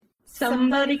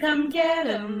Somebody come get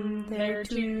 'em. They're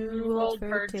too old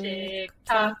for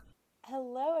TikTok.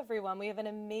 Hello, everyone. We have an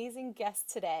amazing guest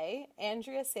today.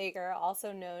 Andrea Sager,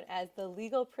 also known as the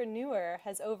Legalpreneur,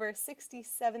 has over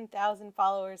 67,000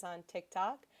 followers on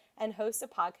TikTok and hosts a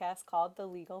podcast called The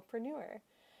Legalpreneur.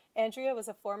 Andrea was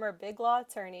a former Big Law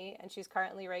attorney, and she's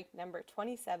currently ranked number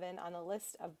 27 on the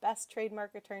list of best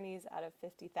trademark attorneys out of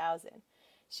 50,000.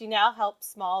 She now helps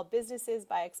small businesses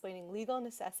by explaining legal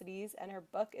necessities, and her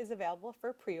book is available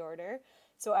for pre-order.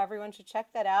 So everyone should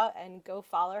check that out and go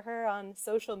follow her on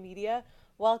social media.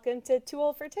 Welcome to Too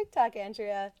Old for TikTok,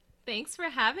 Andrea. Thanks for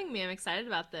having me. I'm excited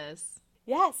about this.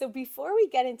 Yeah, so before we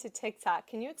get into TikTok,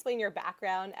 can you explain your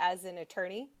background as an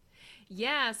attorney?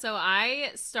 Yeah, so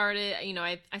I started,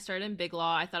 I started in Big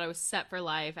Law. I thought I was set for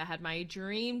life. I had my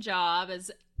dream job, as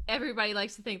everybody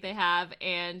likes to think they have.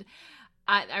 And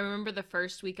I remember the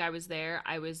first week I was there,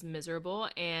 I was miserable.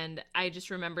 And I just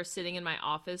remember sitting in my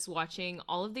office watching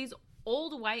all of these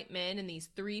old white men in these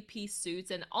three-piece suits.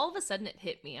 And all of a sudden it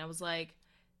hit me. I was like,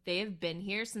 they have been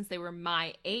here since they were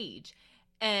my age.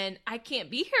 And I can't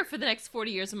be here for the next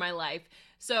 40 years of my life.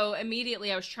 So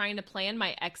immediately I was trying to plan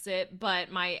my exit,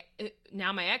 but my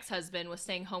ex-husband was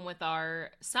staying home with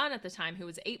our son at the time, who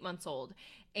was 8 months old.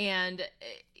 And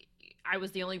I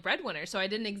was the only breadwinner, so I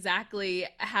didn't exactly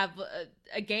have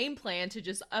a game plan to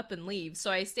just up and leave. So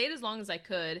I stayed as long as I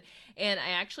could, and I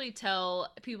actually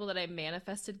tell people that I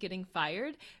manifested getting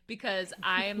fired because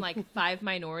I am like five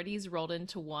minorities rolled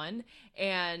into one,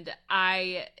 and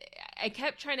I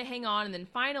kept trying to hang on, and then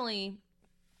finally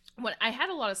when I had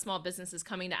a lot of small businesses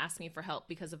coming to ask me for help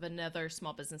because of another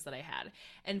small business that I had.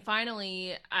 And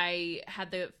finally, I had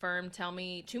the firm tell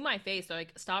me to my face, they're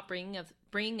like, stop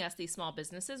bringing us these small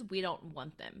businesses. We don't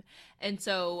want them. And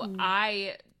so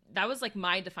that was like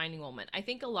my defining moment. I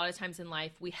think a lot of times in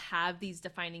life, we have these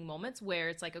defining moments where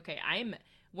it's like, okay, I'm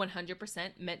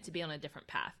 100% meant to be on a different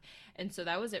path. And so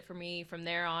that was it for me. From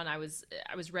there on, I was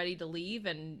ready to leave,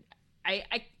 and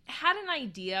I had an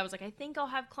idea. I was like, I think I'll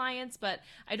have clients, but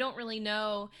I don't really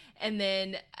know. And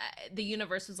then the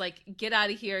universe was like, get out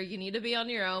of here. You need to be on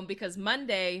your own, because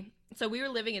Monday, so we were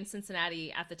living in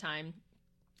Cincinnati at the time.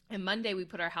 And Monday we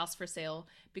put our house for sale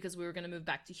because we were going to move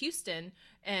back to Houston,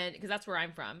 and because that's where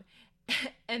I'm from.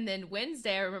 And then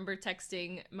Wednesday, I remember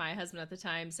texting my husband at the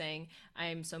time saying,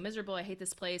 I'm so miserable. I hate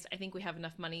this place. I think we have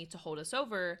enough money to hold us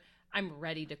over. I'm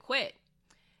ready to quit.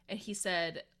 And he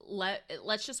said,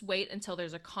 let's just wait until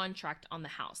there's a contract on the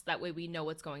house. That way we know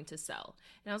what's going to sell.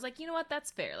 And I was like, you know what? That's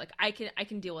fair. Like I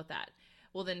can deal with that.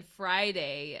 Well, then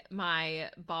Friday, my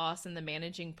boss and the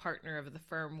managing partner of the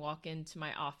firm walk into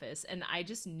my office, and I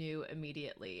just knew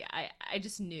immediately. I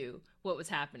just knew what was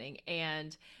happening.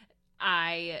 And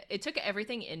it took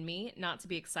everything in me not to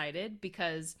be excited,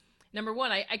 because number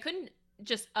one, I couldn't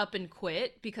just up and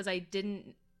quit because I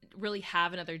didn't really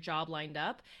have another job lined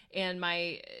up, and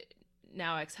my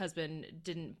now ex-husband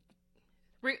didn't,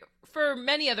 for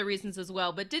many other reasons as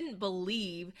well, but didn't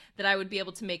believe that I would be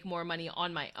able to make more money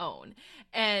on my own.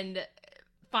 And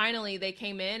finally they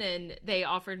came in and they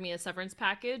offered me a severance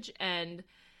package, and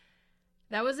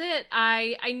that was it.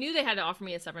 I knew they had to offer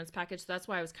me a severance package, so that's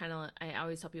why I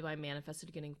always tell people I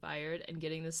manifested getting fired and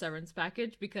getting the severance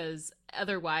package, because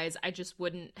otherwise I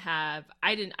wouldn't have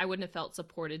felt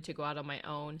supported to go out on my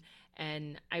own.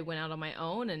 And I went out on my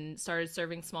own and started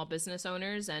serving small business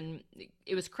owners, and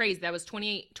it was crazy. That was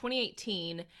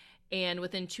 2018, and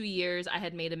within 2 years I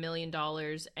had made $1 million,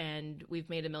 and we've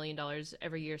made $1 million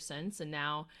every year since. And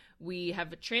now we have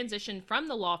transitioned from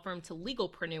the law firm to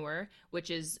Legalpreneur,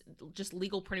 which is just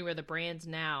Legalpreneur, the brand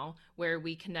now, where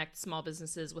we connect small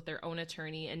businesses with their own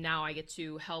attorney. And now I get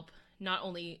to help not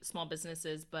only small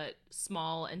businesses, but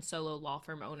small and solo law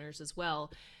firm owners as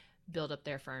well build up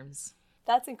their firms.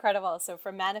 That's incredible. So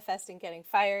from manifesting getting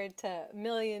fired to $1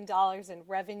 million in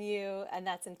revenue, and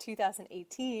that's in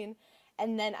 2018.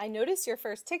 And then I noticed your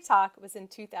first TikTok was in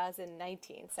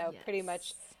 2019. So Yes. pretty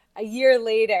much a year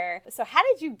later. So how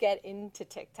did you get into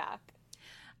TikTok?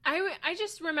 I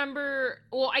just remember,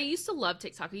 well, I used to love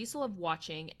TikTok. I used to love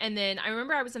watching. And then I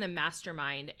remember I was in a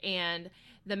mastermind, and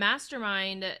the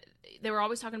mastermind, they were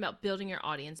always talking about building your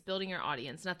audience, building your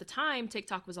audience. And at the time,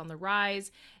 TikTok was on the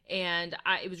rise, and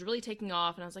it was really taking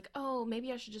off. And I was like, oh,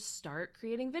 maybe I should just start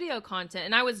creating video content.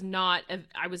 And I was not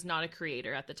a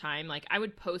creator at the time. Like, I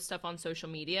would post stuff on social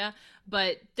media,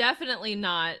 but definitely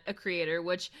not a creator,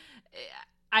 which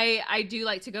I do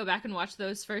like to go back and watch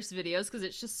those first videos because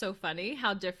it's just so funny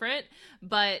how different.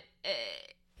 But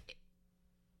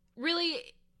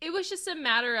really, it was just a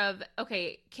matter of,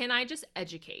 okay, can I just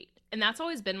educate? And that's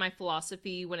always been my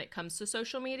philosophy when it comes to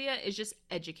social media, is just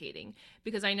educating,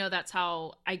 because I know that's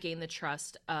how I gain the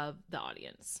trust of the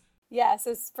audience. Yeah,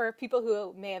 so for people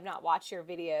who may have not watched your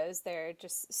videos, they're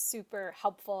just super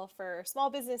helpful for small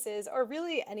businesses or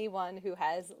really anyone who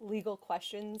has legal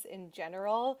questions in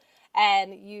general.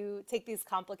 And you take these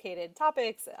complicated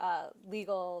topics,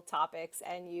 legal topics,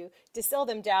 and you distill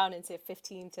them down into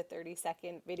 15 to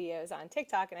 30-second videos on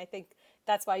TikTok. And I think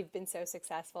that's why you've been so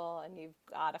successful and you've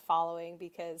got a following,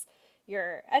 because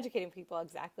you're educating people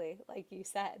exactly like you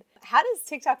said. How does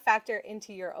TikTok factor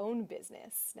into your own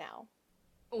business now?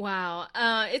 Wow.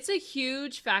 It's a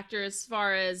huge factor as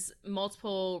far as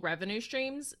multiple revenue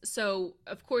streams. So,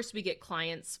 of course, we get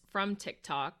clients from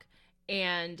TikTok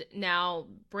and now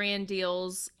brand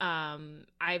deals.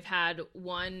 I've had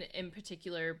one in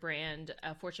particular brand,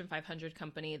 a Fortune 500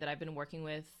 company that I've been working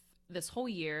with this whole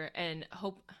year, and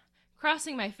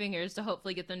crossing my fingers to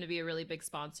hopefully get them to be a really big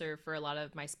sponsor for a lot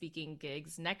of my speaking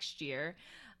gigs next year.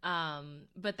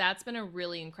 But that's been a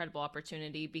really incredible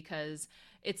opportunity because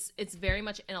it's very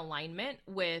much in alignment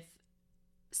with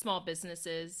small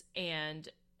businesses, and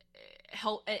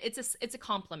help. It's a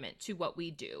complement to what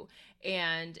we do,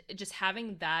 and just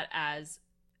having that as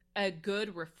a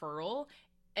good referral,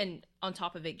 and on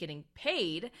top of it getting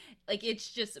paid, like, it's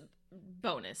just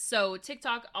bonus. So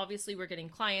TikTok, obviously we're getting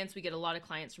clients. We get a lot of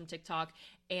clients from TikTok,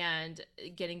 and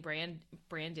getting brand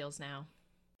deals now.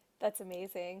 That's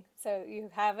amazing. So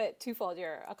you have it twofold.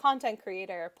 You're a content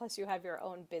creator, plus you have your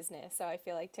own business. So I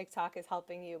feel like TikTok is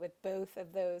helping you with both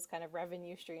of those kind of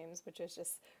revenue streams, which is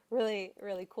just really,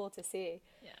 really cool to see.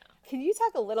 Yeah. Can you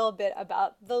talk a little bit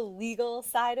about the legal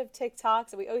side of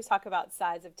TikTok? So we always talk about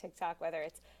sides of TikTok, whether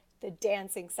it's the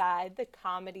dancing side, the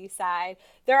comedy side.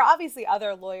 There are obviously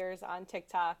other lawyers on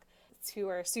TikTok who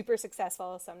are super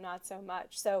successful, some not so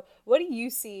much. So what do you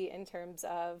see in terms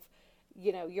of,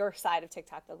 your side of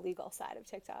TikTok, the legal side of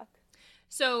TikTok?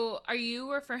 So, are you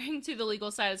referring to the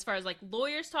legal side as far as like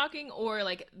lawyers talking, or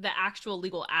like the actual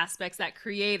legal aspects that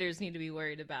creators need to be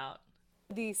worried about?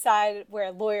 The side where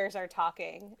lawyers are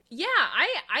talking. Yeah,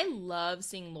 I love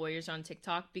seeing lawyers on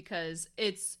TikTok because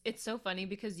it's so funny,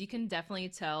 because you can definitely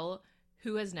tell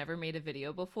who has never made a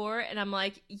video before, and I'm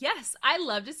like, "Yes, I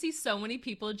love to see so many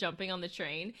people jumping on the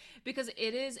train, because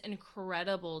it is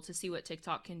incredible to see what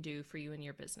TikTok can do for you and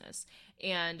your business."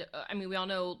 And I mean, we all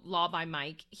know Law by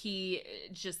Mike. He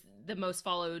just the most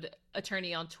followed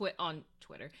attorney on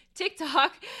Twitter,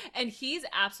 TikTok, and he's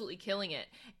absolutely killing it.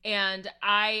 And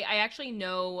I actually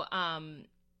know I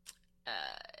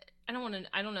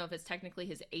don't know if it's technically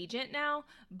his agent now,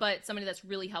 but somebody that's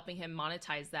really helping him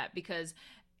monetize that, because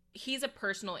he's a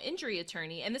personal injury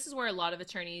attorney, and this is where a lot of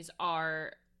attorneys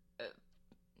are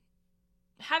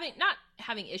having not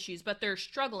having issues, but they're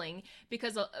struggling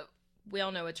because we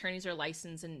all know attorneys are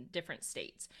licensed in different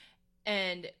states,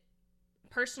 and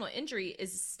personal injury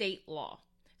is state law.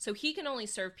 So he can only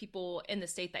serve people in the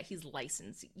state that he's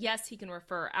licensed. Yes, he can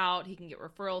refer out, he can get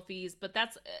referral fees, but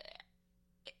that's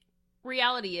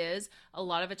reality is a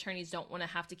lot of attorneys don't want to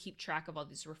have to keep track of all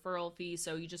these referral fees,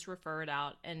 so you just refer it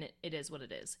out, and it is what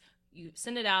it is. You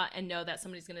send it out and know that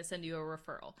somebody's going to send you a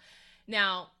referral.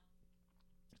 Now,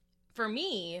 for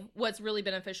me, what's really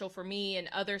beneficial for me and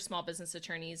other small business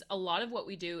attorneys, a lot of what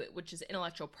we do, which is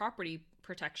intellectual property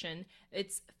protection,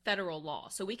 it's federal law.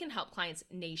 So we can help clients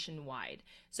nationwide.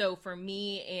 So for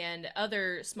me and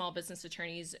other small business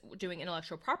attorneys doing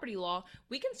intellectual property law,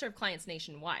 we can serve clients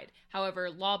nationwide. However,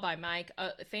 Law by Mike,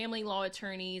 family law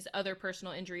attorneys, other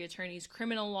personal injury attorneys,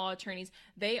 criminal law attorneys,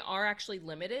 they are actually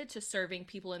limited to serving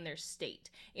people in their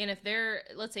state. And if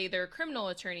let's say they're a criminal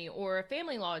attorney or a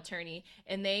family law attorney,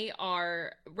 and they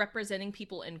are representing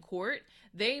people in court,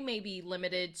 they may be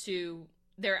limited to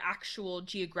their actual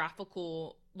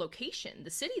geographical location, the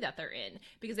city that they're in,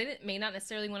 because they may not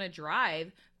necessarily want to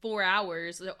drive 4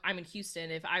 hours. So I'm in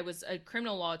Houston. If I was a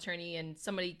criminal law attorney and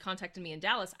somebody contacted me in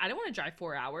Dallas, I don't want to drive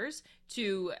 4 hours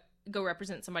to go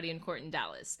represent somebody in court in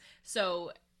Dallas.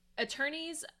 So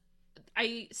attorneys,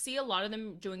 I see a lot of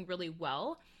them doing really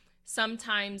well.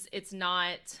 Sometimes it's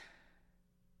not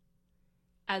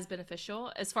as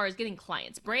beneficial as far as getting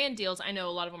clients. Brand deals, I know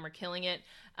a lot of them are killing it.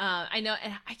 I know,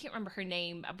 and I can't remember her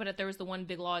name, but there was the one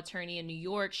big law attorney in New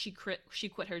York. She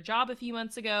quit her job a few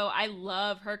months ago. I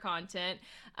love her content.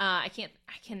 I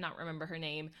cannot remember her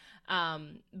name,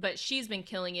 but she's been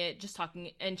killing it, just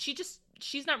talking, and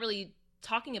she's not really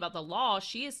talking about the law.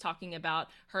 She is talking about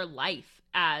her life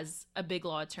as a big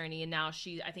law attorney, and now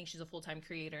I think she's a full-time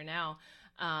creator now.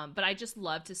 But I just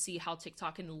love to see how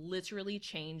TikTok can literally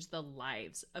change the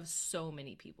lives of so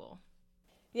many people.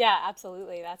 Yeah,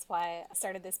 absolutely. That's why I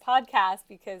started this podcast,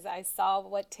 because I saw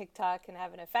what TikTok can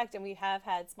have an effect. And we have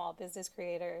had small business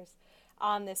creators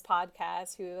on this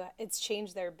podcast who it's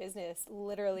changed their business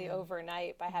literally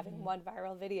overnight by having one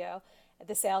viral video.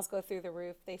 The sales go through the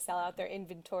roof. They sell out their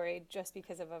inventory just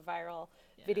because of a viral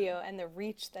video and the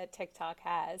reach that TikTok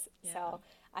has. Yeah. So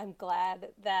I'm glad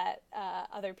that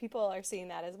other people are seeing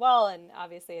that as well. And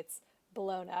obviously, it's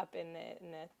blown up in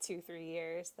the 2-3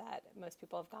 years that most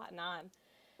people have gotten on.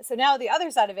 So now the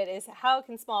other side of it is, how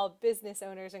can small business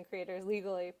owners and creators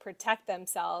legally protect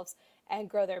themselves and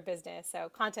grow their business? So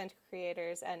content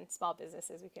creators and small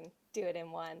businesses, we can do it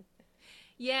in one.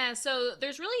 Yeah, so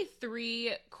there's really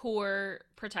three core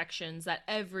protections that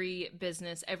every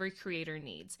business, every creator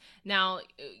needs. Now,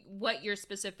 what your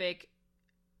specific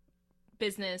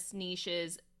business niche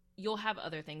is, you'll have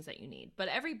other things that you need, but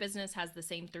every business has the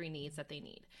same three needs that they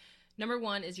need. Number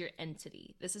one is your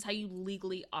entity. This is how you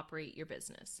legally operate your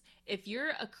business. If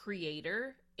you're a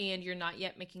creator and you're not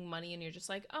yet making money and you're just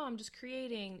like, oh, I'm just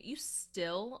creating, you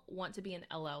still want to be an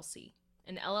LLC.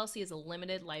 An LLC is a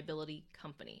limited liability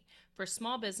company. For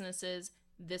small businesses,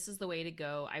 this is the way to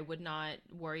go. I would not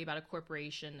worry about a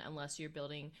corporation unless you're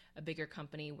building a bigger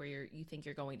company where you think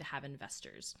you're going to have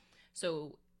investors.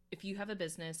 So if you have a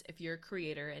business, if you're a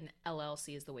creator, an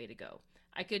LLC is the way to go.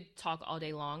 I could talk all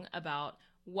day long about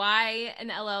why an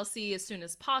LLC as soon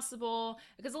as possible,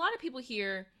 because a lot of people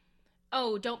hear,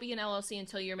 oh, don't be an LLC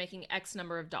until you're making X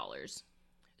number of dollars.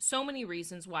 So many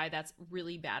reasons why that's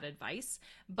really bad advice,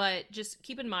 but just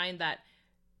keep in mind that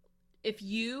if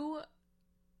you,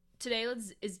 today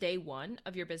is day one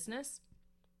of your business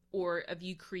or of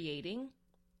you creating,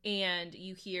 and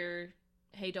you hear,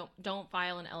 hey, don't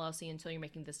file an LLC until you're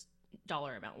making this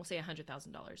dollar amount, we'll say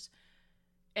 $100,000,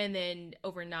 and then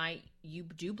overnight you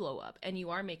do blow up and you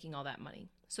are making all that money.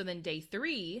 So then day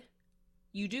three,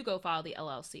 you do go file the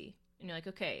LLC, and you're like,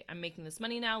 okay, I'm making this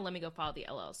money now, let me go file the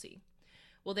LLC.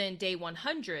 Well, then day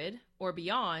 100 or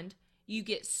beyond, you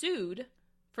get sued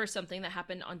for something that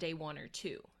happened on day 1 or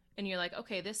 2. And you're like,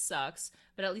 okay, this sucks,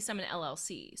 but at least I'm an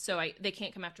LLC, so they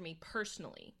can't come after me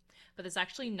personally. But that's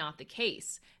actually not the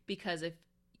case, because if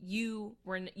you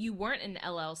weren't an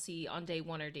LLC on day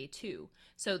 1 or day 2,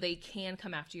 so they can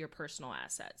come after your personal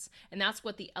assets. And that's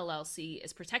what the LLC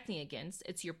is protecting against.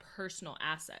 It's your personal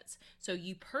assets. So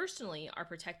you personally are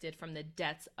protected from the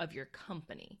debts of your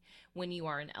company when you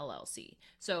are an LLC.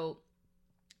 So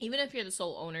even if you're the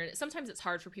sole owner, sometimes it's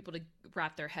hard for people to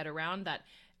wrap their head around that,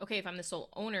 okay, if I'm the sole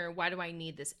owner, why do I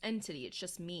need this entity? It's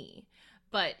just me.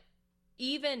 But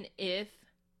even if,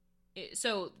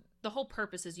 so the whole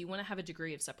purpose is you want to have a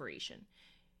degree of separation.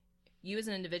 You as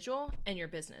an individual and your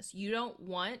business. You don't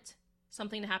want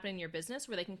something to happen in your business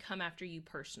where they can come after you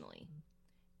personally.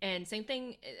 And same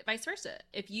thing, vice versa.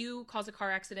 If you cause a car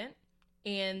accident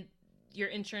and your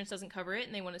insurance doesn't cover it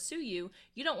and they want to sue you,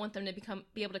 you don't want them to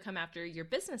be able to come after your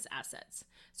business assets.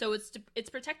 So it's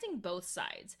protecting both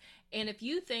sides. And if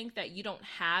you think that you don't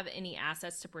have any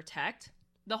assets to protect,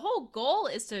 the whole goal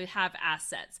is to have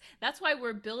assets. That's why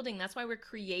we're building, that's why we're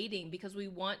creating, because we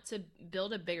want to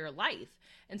build a bigger life.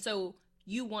 And so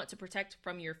you want to protect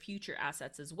from your future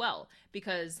assets as well.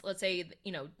 Because let's say,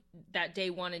 that day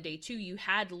 1 and day 2, you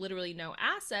had literally no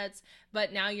assets,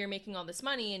 but now you're making all this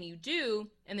money and you do,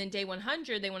 and then day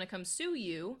 100, they want to come sue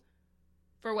you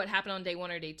for what happened on day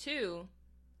 1 or day 2,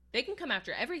 they can come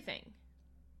after everything.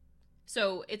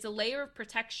 So it's a layer of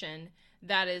protection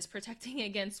that is protecting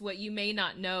against what you may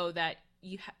not know that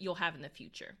you'll have in the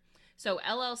future. So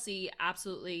LLC,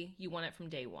 absolutely, you want it from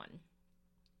day 1.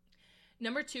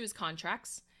 Number 2 is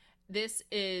contracts. This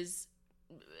is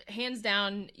hands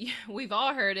down, we've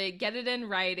all heard it, get it in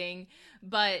writing,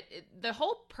 but the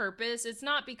whole purpose, it's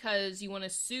not because you want to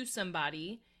sue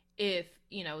somebody if,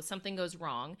 something goes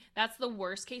wrong. That's the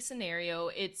worst case scenario.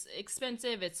 It's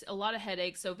expensive. It's a lot of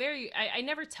headaches. So I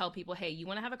never tell people, hey, you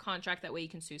want to have a contract, that way you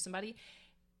can sue somebody.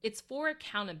 It's for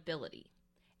accountability.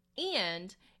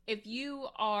 And if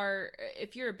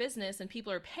you're a business and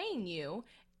people are paying you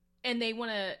and they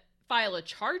want to file a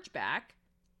chargeback,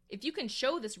 if you can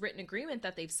show this written agreement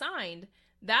that they've signed,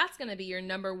 that's going to be your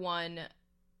number one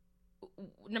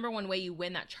way you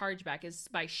win that chargeback, is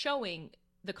by showing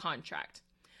the contract.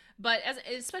 But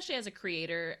especially as a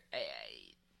creator,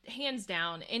 hands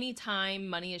down, anytime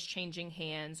money is changing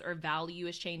hands or value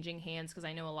is changing hands, because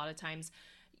I know a lot of times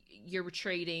you're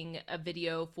trading a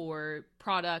video for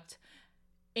product,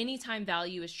 anytime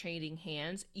value is trading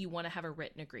hands, you want to have a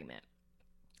written agreement.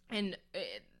 And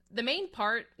the main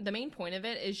point of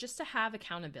it is just to have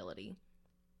accountability.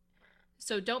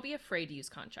 So don't be afraid to use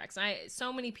contracts.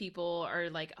 So many people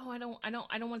are like, oh, I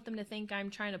don't want them to think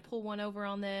I'm trying to pull one over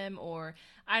on them, or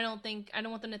I don't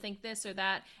want them to think this or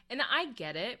that. And I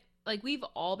get it. Like, we've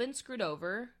all been screwed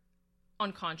over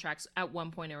on contracts at one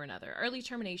point or another. Early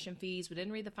termination fees, we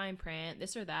didn't read the fine print,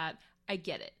 this or that. I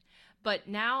get it. But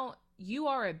now you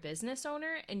are a business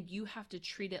owner and you have to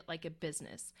treat it like a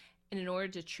business. And in order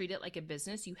to treat it like a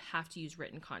business, you have to use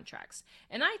written contracts.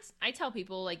 And I tell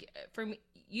people, like, for me,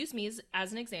 use me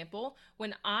as an example.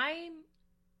 When I'm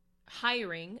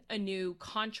hiring a new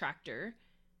contractor,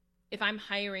 if I'm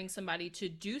hiring somebody to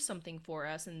do something for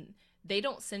us and they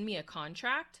don't send me a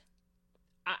contract,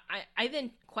 I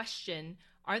then question,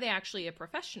 are they actually a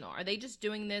professional? Are they just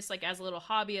doing this like as a little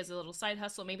hobby, as a little side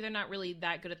hustle? Maybe they're not really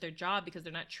that good at their job because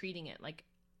they're not treating it like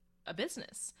a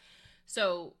business.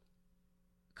 So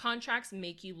contracts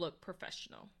make you look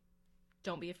professional.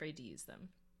 Don't be afraid to use them.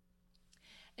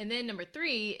 And then number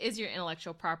 3 is your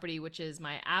intellectual property, which is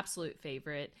my absolute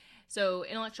favorite. So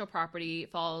intellectual property,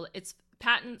 it's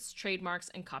patents, trademarks,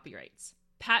 and copyrights.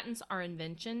 Patents are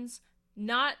inventions,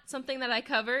 not something that I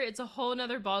cover. It's a whole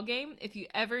nother ballgame. If you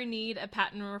ever need a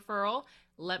patent referral,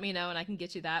 let me know and I can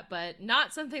get you that, but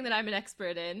not something that I'm an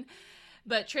expert in.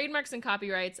 But trademarks and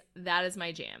copyrights, that is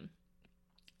my jam.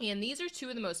 And these are 2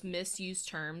 of the most misused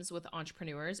terms with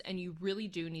entrepreneurs, and you really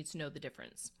do need to know the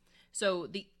difference. So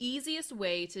the easiest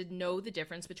way to know the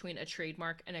difference between a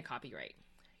trademark and a copyright.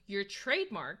 Your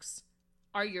trademarks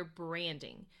are your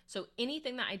branding. So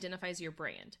anything that identifies your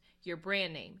brand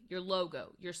name, your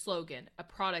logo, your slogan, a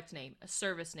product name, a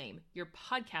service name, your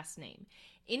podcast name,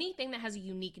 anything that has a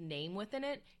unique name within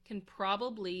it can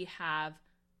probably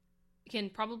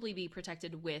be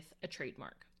protected with a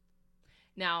trademark.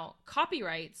 Now,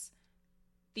 copyrights,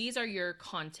 these are your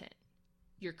content,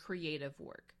 your creative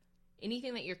work,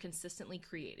 anything that you're consistently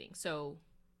creating. So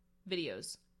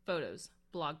videos, photos,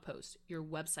 blog posts, your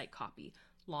website copy,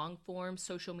 long form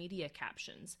social media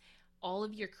captions, all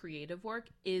of your creative work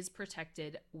is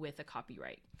protected with a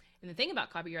copyright. And the thing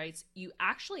about copyrights, you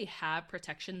actually have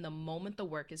protection the moment the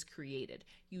work is created.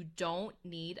 You don't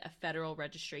need a federal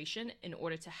registration in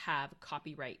order to have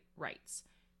copyright rights.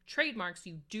 Trademarks,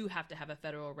 you do have to have a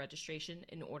federal registration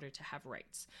in order to have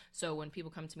rights. So when people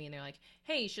come to me and they're like,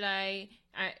 hey, should I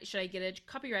get a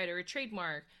copyright or a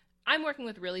trademark? I'm working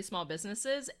with really small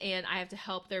businesses and I have to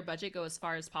help their budget go as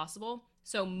far as possible.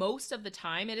 So most of the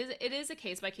time, it is a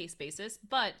case-by-case basis,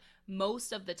 but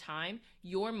most of the time,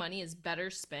 your money is better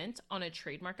spent on a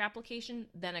trademark application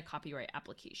than a copyright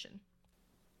application.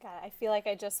 God, I feel like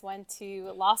I just went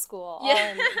to law school all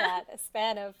in that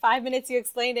span of 5 minutes you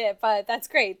explained it, but that's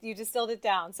great. You distilled it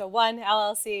down. So 1,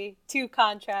 LLC, 2,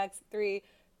 contracts, 3,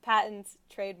 patents,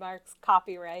 trademarks,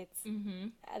 copyrights. Mm-hmm.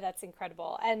 That's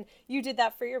incredible. And you did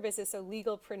that for your business. So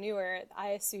Legalpreneur, I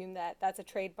assume that that's a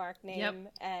trademark name. Yep.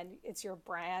 And it's your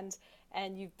brand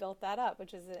and you've built that up,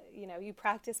 which is, you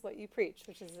practice what you preach,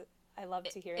 which is, I love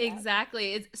to hear that.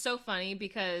 Exactly. It's so funny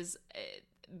because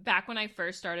back when I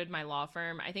first started my law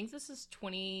firm, I think this is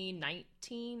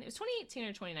 2019. It was 2018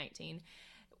 or 2019.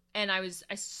 And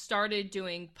I started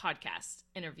doing podcast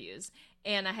interviews,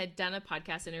 and I had done a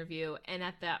podcast interview. And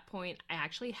at that point, I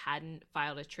actually hadn't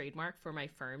filed a trademark for my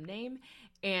firm name.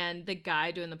 And the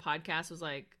guy doing the podcast was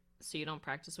like, so you don't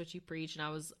practice what you preach?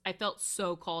 And I felt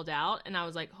so called out, and I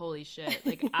was like, holy shit.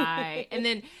 Like and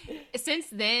then since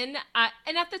then,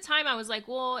 and at the time I was like,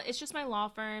 well, it's just my law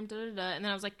firm, da, da, da. And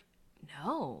then I was like,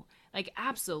 no, like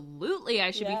absolutely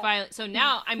I should be filing. So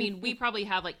now, I mean, we probably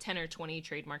have like 10 or 20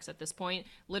 trademarks at this point,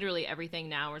 literally everything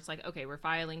now where it's like, okay, we're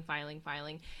filing.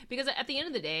 Because at the end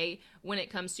of the day, when it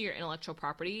comes to your intellectual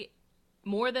property,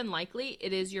 more than likely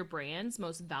it is your brand's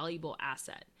most valuable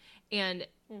asset. And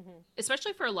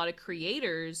especially for a lot of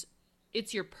creators,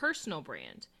 it's your personal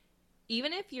brand.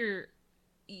 Even if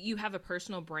you have a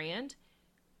personal brand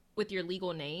with your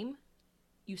legal name,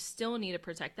 you still need to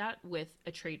protect that with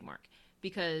a trademark,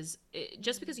 because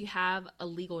just because you have a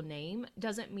legal name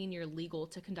doesn't mean you're legal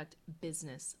to conduct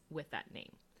business with that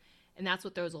name. And that's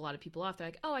what throws a lot of people off. They're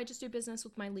like, oh, I just do business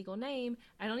with my legal name.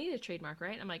 I don't need a trademark,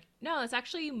 right? I'm like, no, that's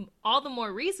actually all the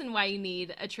more reason why you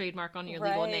need a trademark on your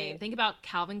legal name. Think about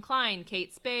Calvin Klein,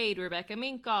 Kate Spade, Rebecca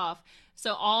Minkoff.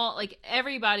 So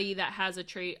everybody that has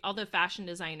all the fashion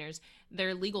designers,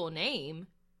 their legal name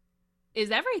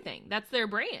is everything. That's their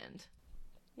brand.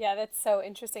 Yeah, that's so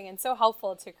interesting and so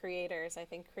helpful to creators. I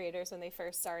think creators, when they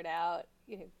first start out,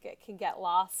 can get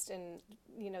lost and,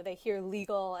 they hear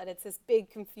legal and it's this big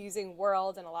confusing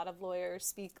world and a lot of lawyers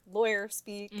speak.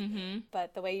 Mm-hmm.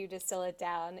 But the way you distill it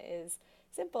down is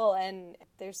simple, and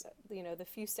there's, the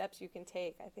few steps you can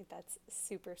take. I think that's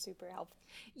super, super helpful.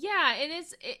 Yeah,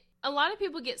 a lot of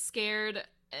people get scared.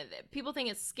 People think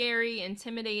it's scary,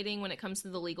 intimidating when it comes to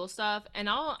the legal stuff. And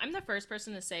I'm the first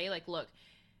person to say, like, look,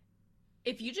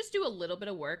 if you just do a little bit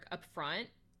of work up front,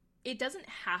 it doesn't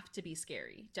have to be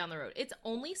scary down the road. It's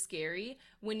only scary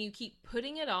when you keep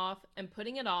putting it off, and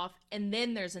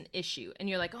then there's an issue. And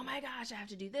you're like, oh my gosh, I have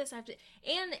to do this. And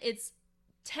it's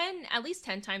at least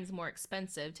 10 times more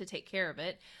expensive to take care of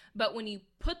it. But when you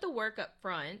put the work up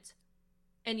front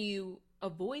and you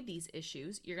avoid these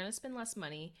issues, you're going to spend less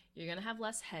money, you're going to have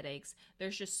less headaches.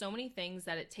 There's just so many things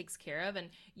that it takes care of. And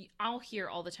I'll hear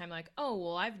all the time, like, oh,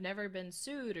 well, I've never been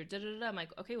sued, or da-da-da. I'm like,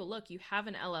 okay, well, look, you have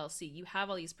an LLC, you have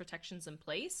all these protections in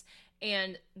place.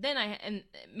 And then and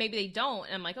maybe they don't,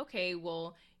 and I'm like, okay,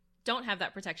 well, don't have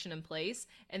that protection in place.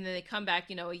 And then they come back,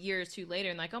 a year or two later,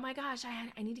 and like, oh my gosh,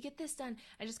 I need to get this done,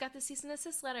 I just got the cease and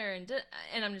desist letter,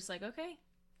 and I'm just like, okay,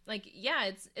 like,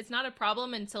 yeah, it's not a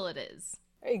problem until it is.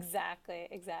 Exactly,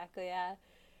 yeah.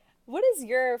 What does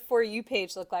your For You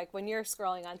page look like when you're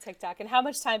scrolling on TikTok, and how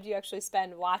much time do you actually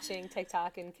spend watching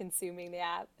TikTok and consuming the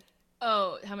app?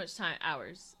 Oh, how much time?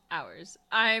 Hours.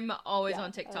 I'm always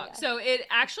on TikTok. Oh, yeah. So it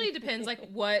actually depends, like,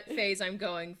 what phase I'm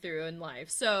going through in life.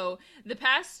 So the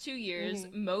past 2 years,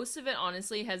 most of it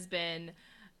honestly has been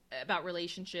about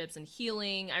relationships and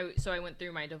healing. So I went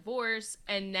through my divorce,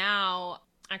 and now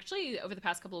actually over the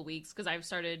past couple of weeks, because I've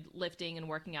started lifting and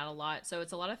working out a lot, so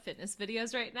it's a lot of fitness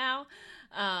videos right now.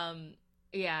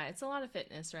 Yeah, it's a lot of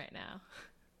fitness right now.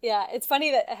 Yeah, it's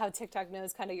funny that how TikTok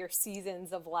knows kind of your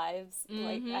seasons of lives.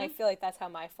 Like, I feel like that's how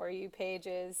my For You page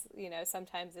is.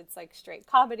 Sometimes it's like straight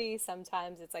comedy,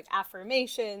 sometimes it's like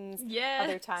affirmations. Yeah.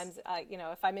 Other times,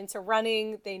 if I'm into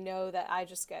running, they know that I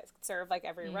just get served like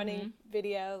every running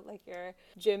video, like your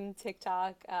gym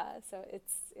TikTok. So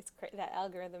it's crazy. That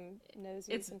algorithm knows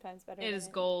you sometimes better. It is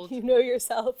gold. You know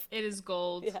yourself. It is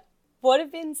gold. Yeah. What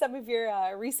have been some of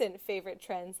your recent favorite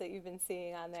trends that you've been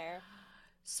seeing on there?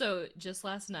 So just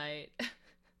last night,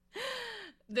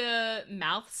 the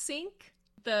mouth sync,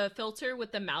 the filter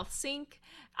with the mouth sync,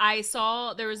 I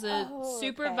saw there was a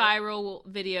super viral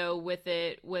video with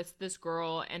this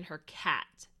girl and her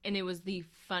cat, and it was the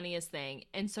funniest thing.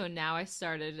 And so now I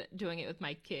started doing it with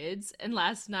my kids, and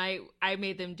last night I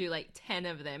made them do like 10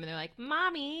 of them, and they're like,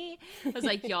 Mommy. I was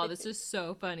like, y'all, this is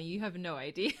so funny. You have no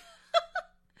idea.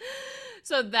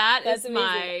 So that's is amazing.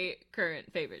 My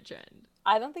current favorite trend.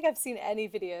 I don't think I've seen any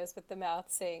videos with the mouth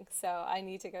sync, so I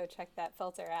need to go check that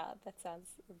filter out. That sounds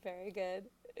very good.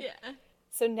 Yeah.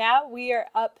 So now we are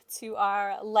up to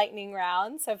our lightning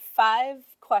round. So 5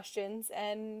 questions,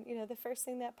 and the first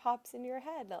thing that pops in your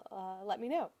head, let me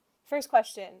know. First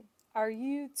question: are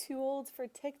you too old for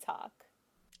TikTok?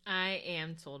 I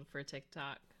am too old for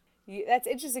TikTok. That's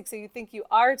interesting. So you think you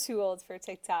are too old for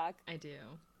TikTok? I do.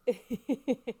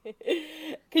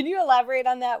 Can you elaborate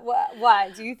on that?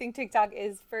 Why do you think TikTok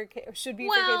should be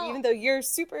for kids, even though you're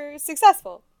super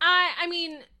successful? I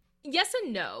mean, yes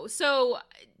and no. So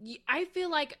I feel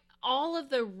like all of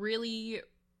the really,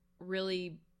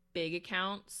 really big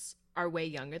accounts are way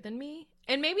younger than me,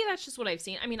 and maybe that's just what I've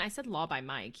seen. I mean, I said Law by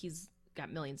Mike. He's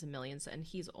got millions and millions, and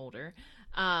he's older.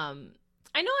 I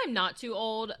know I'm not too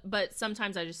old, but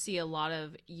sometimes I just see a lot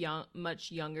of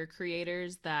much younger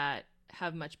creators that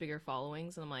have much bigger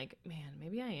followings, and I'm like, man,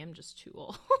 maybe I am just too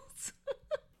old.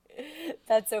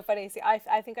 That's so funny. See,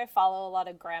 I think I follow a lot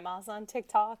of grandmas on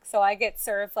TikTok, so I get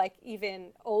served like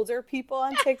even older people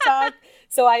on TikTok.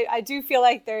 So I do feel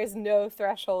like there's no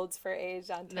thresholds for age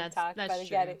on TikTok. That's but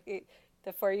again,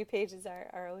 the For You pages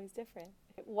are always different.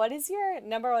 What is your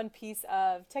number one piece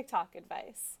of TikTok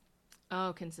advice?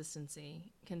 Oh,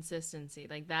 consistency.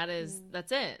 Like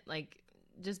that's it. Like,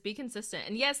 just be consistent.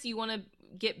 And yes, you want to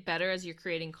get better as you're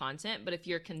creating content, but if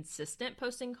you're consistent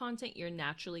posting content, you're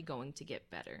naturally going to get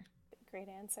better. Great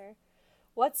answer.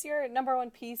 What's your number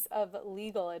one piece of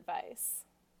legal advice?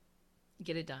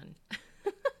 Get it done.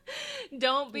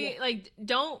 Don't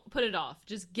put it off.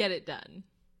 Just get it done.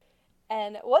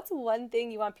 And what's one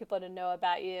thing you want people to know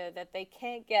about you that they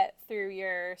can't get through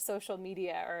your social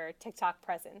media or TikTok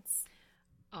presence?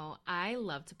 Oh, I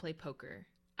love to play poker.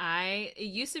 It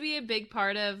used to be a big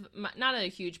part of, not a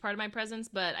huge part of my presence,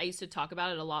 but I used to talk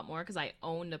about it a lot more because I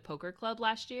owned a poker club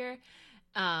last year.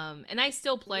 And I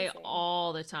still play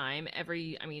all the time.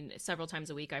 Several times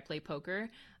a week I play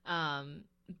poker.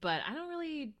 But I don't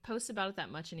really post about it that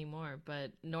much anymore.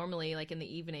 But normally, like in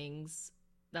the evenings,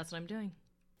 that's what I'm doing.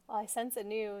 Well, I sense a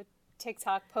new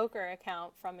TikTok poker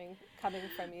account coming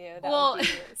from you. That would be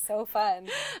so fun.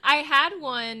 I had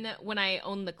one when I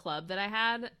owned the club that I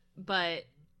had, but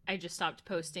I just stopped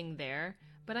posting there.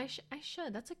 But I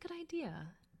should. That's a good idea.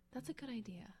 That's a good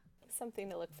idea. Something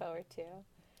to look forward to.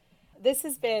 This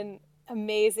has been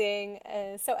amazing,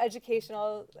 so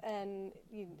educational, and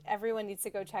everyone needs to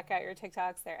go check out your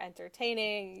TikToks. They're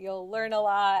entertaining. You'll learn a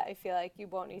lot. I feel like you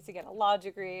won't need to get a law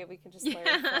degree. We can just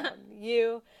learn from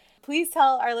you. Please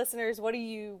tell our listeners, what are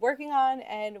you working on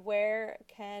and where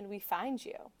can we find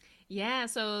you? Yeah,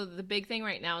 so the big thing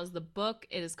right now is the book.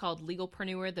 It is called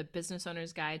Legalpreneur, The Business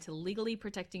Owner's Guide to Legally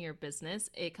Protecting Your Business.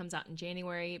 It comes out in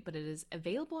January, but it is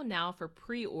available now for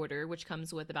pre-order, which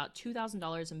comes with about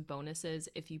 $2,000 in bonuses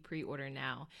if you pre-order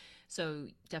now. So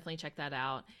definitely check that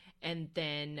out. And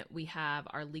then we have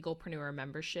our Legalpreneur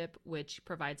membership, which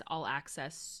provides all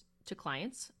access to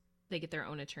clients. They get their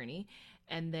own attorney.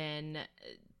 And then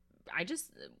I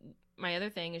just my other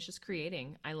thing is just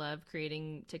creating. I love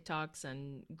creating TikToks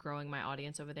and growing my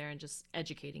audience over there and just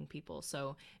educating people.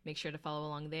 So make sure to follow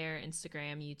along there,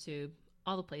 Instagram, YouTube,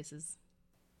 all the places.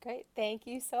 Great. Thank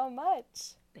you so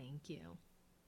much. Thank you.